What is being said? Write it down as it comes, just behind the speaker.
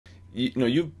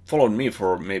you've followed me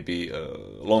for maybe a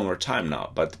longer time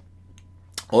now, but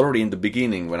already in the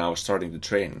beginning when I was starting to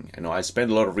train, I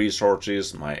spent a lot of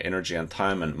resources, my energy and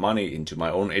time and money into my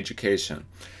own education.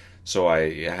 So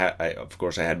of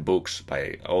course I had books,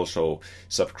 I also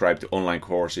subscribed to online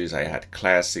courses, I had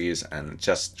classes and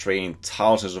just trained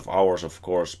thousands of hours, of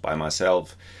course, by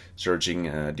myself,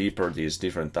 searching deeper these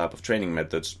different type of training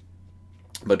methods.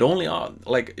 But only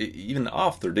even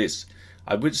after this,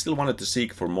 I would still wanted to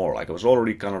seek for more. Like I was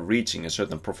already kind of reaching a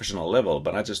certain professional level,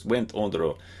 but I just went on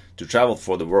to travel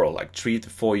for the world. Like 3 to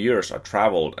 4 years I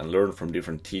traveled and learned from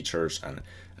different teachers and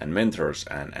mentors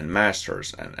and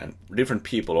masters and different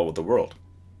people over the world.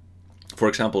 For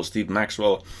example, Steve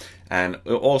Maxwell and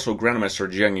also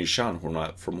Grandmaster Jiang Yushan,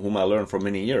 from whom I learned for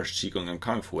many years Qigong and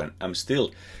Kung Fu, and I'm still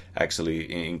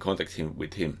actually in contact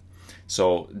with him.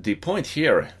 So the point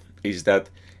here is that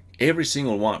every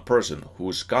single person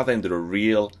who's gotten to the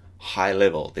real high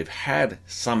level, they've had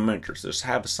some mentors, they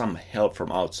have some help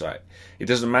from outside. It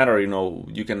doesn't matter,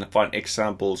 you can find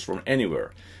examples from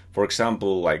anywhere. For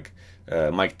example, like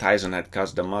Mike Tyson had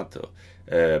Kaz D'Amato,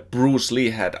 Bruce Lee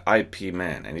had IP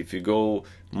Man, and if you go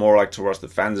more like towards the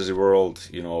fantasy world,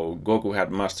 Goku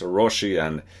had Master Roshi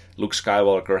and Luke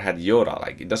Skywalker had Yoda.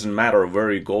 Like it doesn't matter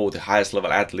where you go, the highest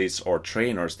level athletes or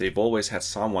trainers, they've always had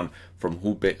someone from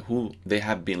who they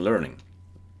have been learning.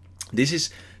 This is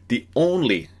the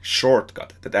only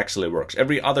shortcut that actually works.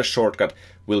 Every other shortcut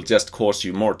will just cost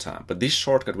you more time, but this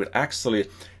shortcut will actually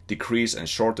decrease and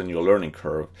shorten your learning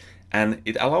curve, and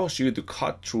it allows you to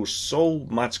cut through so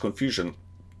much confusion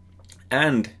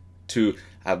and to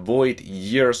avoid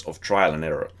years of trial and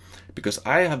error. Because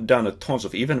I have done a tons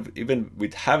of, even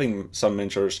with having some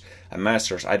mentors and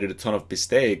masters, I did a ton of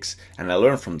mistakes and I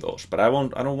learned from those. But I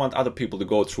don't want other people to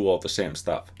go through all the same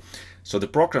stuff. So the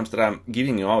programs that I'm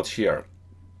giving you out here,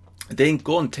 they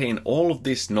contain all of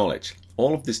this knowledge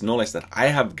that I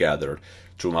have gathered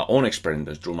through my own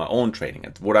experiences, through my own training,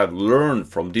 and what I've learned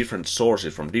from different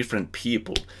sources, from different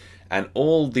people. And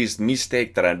all these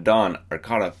mistakes that I've done are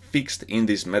kind of fixed in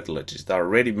these methodologies that are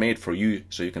already made for you,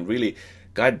 so you can really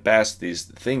guide past these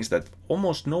things that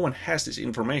almost no one has this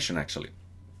information actually.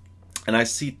 And I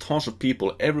see tons of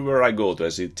people everywhere I go to. I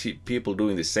see people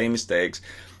doing the same mistakes,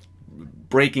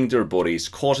 breaking their bodies,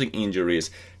 causing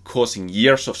injuries, causing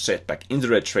years of setback into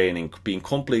their training, being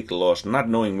completely lost, not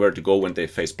knowing where to go when they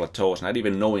face plateaus, not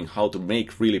even knowing how to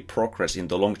make really progress in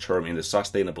the long term in a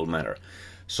sustainable manner.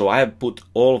 So I have put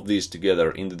all of these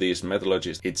together into these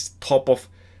methodologies. It's top of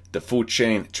the food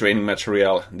chain training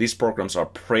material. These programs are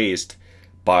praised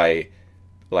by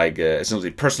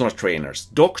essentially personal trainers,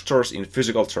 doctors in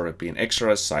physical therapy and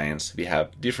exercise science. We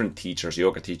have different teachers,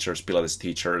 yoga teachers, Pilates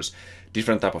teachers,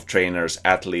 different type of trainers,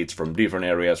 athletes from different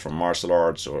areas, from martial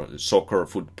arts or soccer,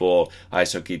 football,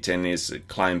 ice hockey, tennis,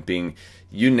 climbing,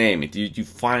 you name it. You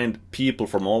find people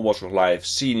from all walks of life,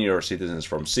 senior citizens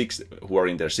who are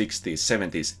in their 60s,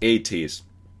 70s, 80s,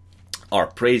 are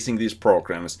praising these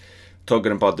programs,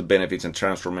 talking about the benefits and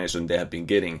transformation they have been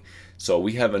getting. So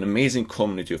we have an amazing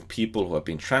community of people who have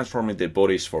been transforming their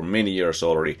bodies for many years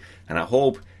already, and I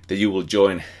hope that you will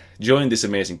join this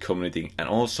amazing community and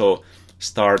also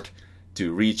start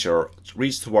to reach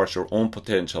towards your own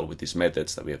potential with these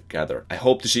methods that we have gathered. I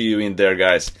hope to see you in there,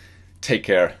 guys. Take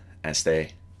care and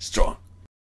stay strong.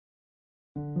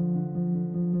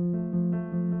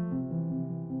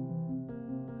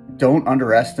 Don't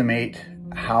underestimate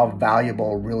how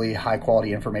valuable really high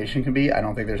quality information can be. I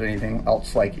don't think there's anything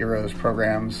else like Eero's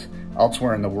programs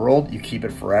elsewhere in the world. You keep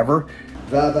it forever.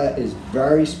 VAHVA is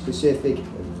very specific,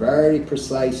 very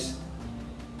precise,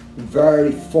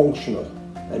 very functional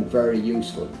and very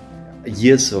useful.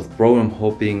 Years of program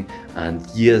hopping and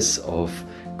years of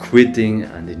quitting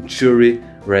and injury.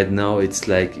 Right now it's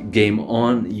like game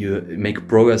on, you make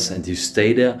progress and you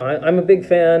stay there. I'm a big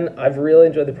fan. I've really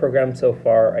enjoyed the program so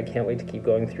far. I can't wait to keep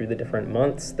going through the different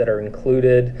months that are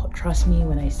included. Trust me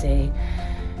when I say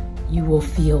you will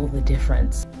feel the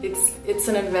difference. It's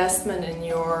an investment in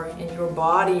your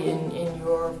body, in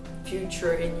your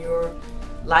future, in your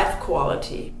life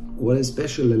quality. What I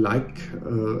especially like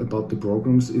about the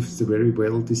programs is the very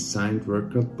well designed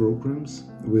workout programs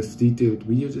with detailed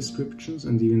video descriptions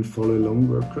and even follow along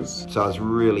workouts. So I was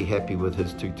really happy with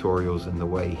his tutorials and the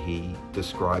way he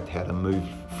described how to move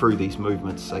through these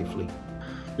movements safely.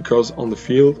 Because on the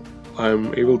field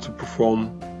I'm able to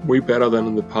perform way better than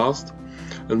in the past,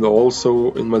 and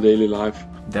also in my daily life.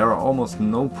 There are almost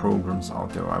no programs out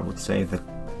there, I would say, that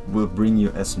will bring you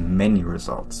as many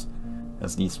results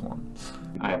as these ones.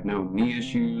 I have no knee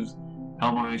issues,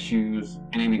 elbow issues,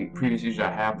 any previous issues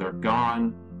I have, they're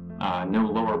gone. No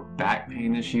lower back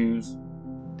pain issues.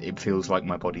 it feels like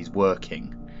my body's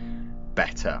working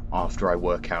better after I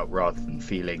work out rather than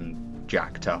feeling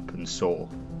jacked up and sore.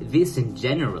 This in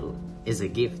general is a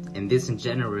gift, and this in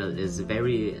general is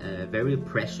very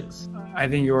precious. I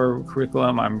think your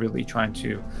curriculum I'm really trying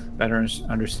to better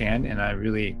understand, and I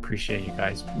really appreciate you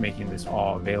guys making this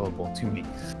all available to me.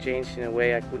 Changed in a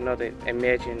way I could not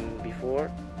imagine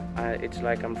before. It's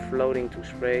like I'm floating to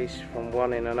space from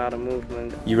one in another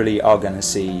movement. You really are going to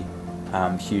see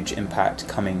huge impact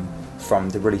coming from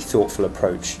the really thoughtful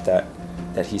approach that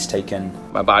he's taken.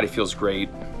 My body feels great.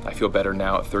 I feel better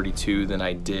now at 32 than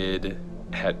I did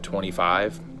at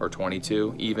 25 or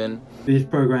 22 even. These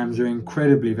programs are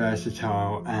incredibly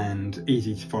versatile and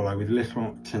easy to follow with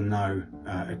little to no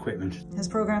equipment. His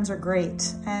programs are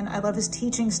great, and I love his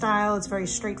teaching style. It's very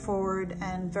straightforward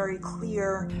and very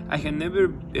clear. I have never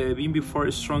been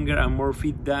before stronger and more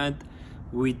fit than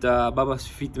with VAHVA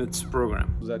Fitness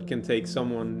program. That can take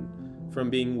someone from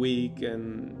being weak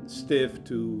and stiff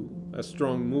to a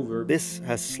strong mover. This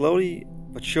has slowly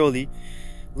but surely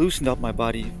loosened up my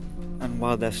body, and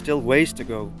while there's still ways to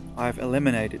go, I've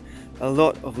eliminated a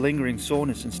lot of lingering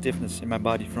soreness and stiffness in my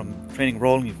body from training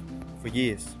rolling for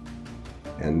years.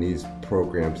 And these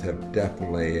programs have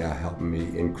definitely helped me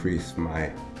increase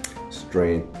my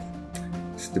strength,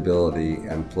 stability,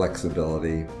 and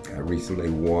flexibility. I recently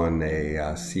won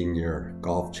a senior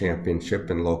golf championship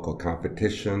in local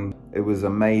competition. It was an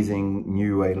amazing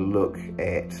new way to look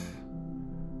at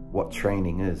what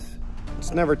training is.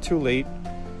 It's never too late.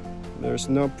 There's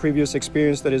no previous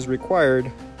experience that is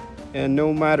required, and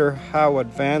no matter how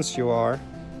advanced you are,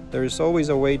 there is always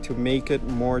a way to make it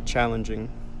more challenging.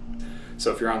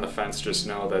 So if you're on the fence, just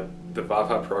know that the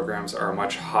VAHVA programs are a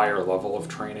much higher level of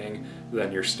training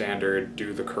than your standard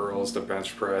do the curls, the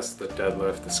bench press, the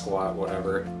deadlift, the squat,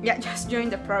 whatever. Yeah, just join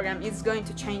the program. It's going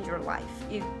to change your life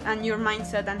and your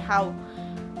mindset and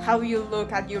how you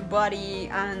look at your body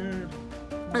and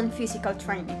physical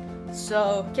training.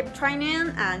 So keep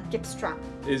training and keep strong.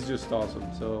 It's just awesome,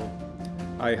 so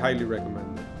I highly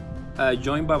recommend it.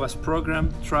 Join VAHVA's program,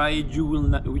 try it, you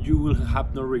will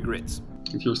have no regrets.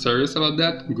 If you're serious about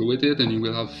that, go with it and you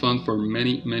will have fun for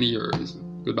many, many years.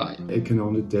 Goodbye. I can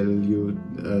only tell you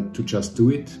to just do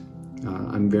it.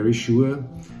 I'm very sure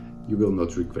you will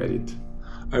not regret it.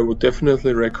 I would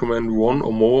definitely recommend one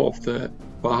or more of the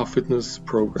VAHVA Fitness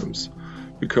programs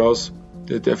because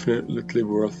they're definitely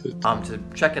worth it. To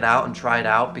check it out and try it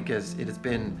out, because it has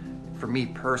been, for me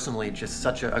personally, just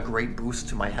such a great boost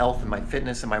to my health and my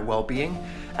fitness and my well-being,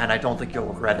 and I don't think you'll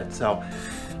regret it. So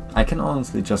I can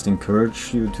honestly just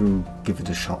encourage you to give it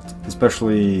a shot,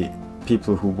 especially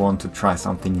people who want to try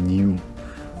something new.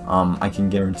 I can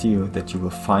guarantee you that you will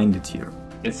find it here.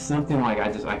 It's something like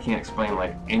I can't explain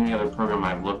like any other program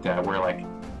I've looked at where like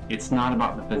it's not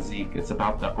about the physique, it's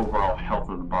about the overall health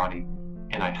of the body.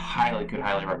 And I could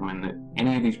highly recommend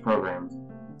any of these programs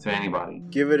to anybody.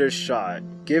 Give it a shot.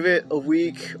 Give it a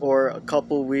week or a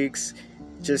couple weeks.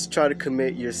 Just try to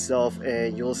commit yourself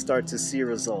and you'll start to see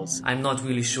results. I'm not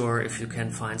really sure if you can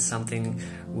find something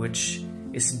which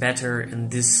is better in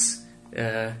this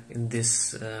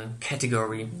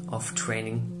category of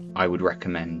training. I would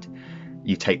recommend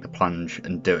you take the plunge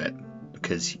and do it,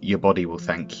 because your body will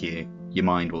thank you, your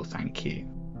mind will thank you.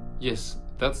 Yes,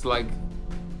 that's like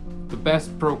the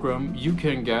best program you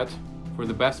can get for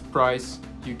the best price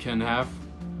you can have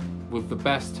with the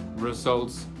best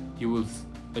results you will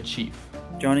achieve.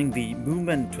 Joining the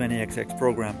Movement 20XX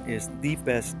program is the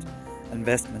best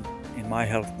investment in my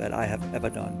health that I have ever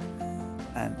done,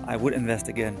 and I would invest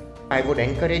again. I would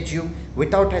encourage you,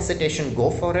 without hesitation, go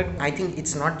for it. I think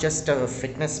it's not just a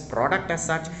fitness product as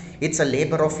such, it's a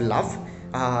labor of love.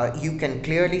 You can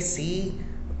clearly see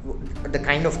the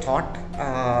kind of thought,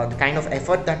 the kind of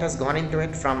effort that has gone into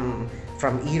it from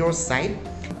Eero's side.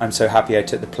 I'm so happy I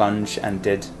took the plunge and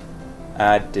did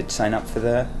sign up for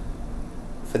the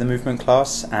movement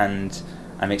class, and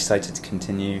I'm excited to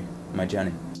continue my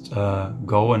journey.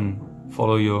 Go and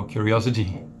follow your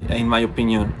curiosity. In my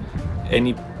opinion,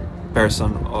 any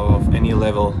person of any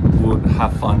level would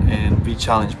have fun and be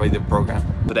challenged by the program.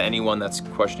 But to anyone that's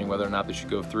questioning whether or not they should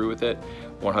go through with it,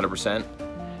 100%,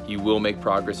 you will make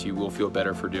progress, you will feel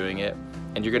better for doing it,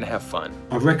 and you're going to have fun.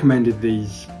 I've recommended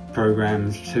these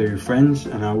programs to friends,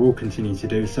 and I will continue to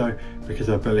do so because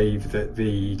I believe that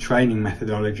the training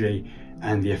methodology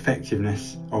and the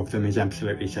effectiveness of them is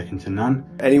absolutely second to none.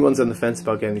 Anyone's on the fence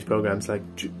about getting these programs, like,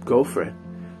 go for it,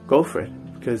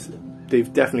 because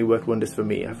they've definitely worked wonders for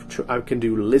me. I can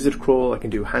do lizard crawl, I can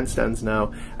do handstands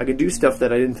now, I can do stuff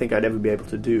that I didn't think I'd ever be able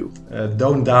to do.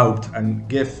 Don't doubt and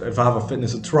give VAHVA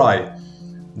Fitness a try.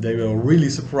 They will really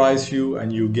surprise you,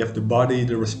 and you give the body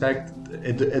the respect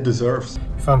it deserves.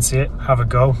 Fancy it, have a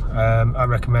go. I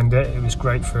recommend it. It was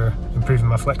great for improving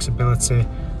my flexibility,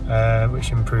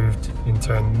 which improved in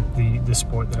turn the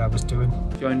sport that I was doing.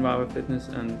 Join VAHVA Fitness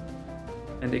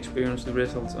and experience the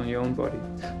results on your own body.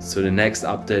 So the next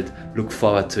update, look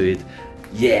forward to it.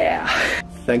 Yeah!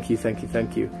 Thank you, thank you,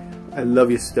 thank you. I love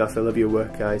your stuff, I love your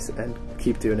work, guys, and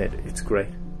keep doing it. It's great.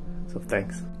 So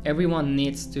thanks. Everyone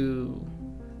needs to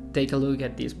take a look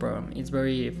at this program. It's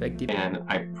very effective. And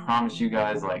I promise you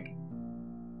guys, like,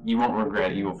 you won't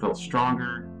regret it. You will feel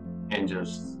stronger and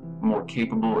just more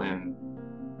capable and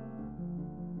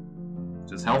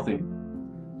just healthy.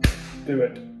 Do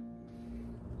it.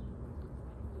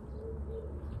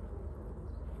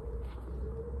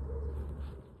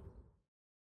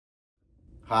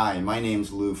 Hi, my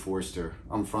name's Lou Forster.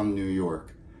 I'm from New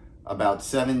York. About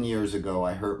 7 years ago,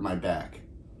 I hurt my back.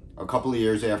 A couple of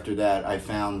years after that, I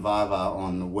found VAHVA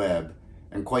on the web,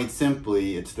 and quite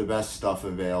simply, it's the best stuff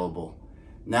available.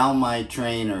 Now my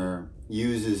trainer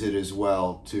uses it as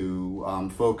well to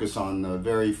focus on the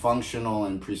very functional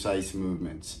and precise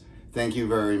movements. Thank you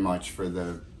very much for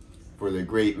the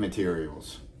great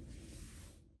materials.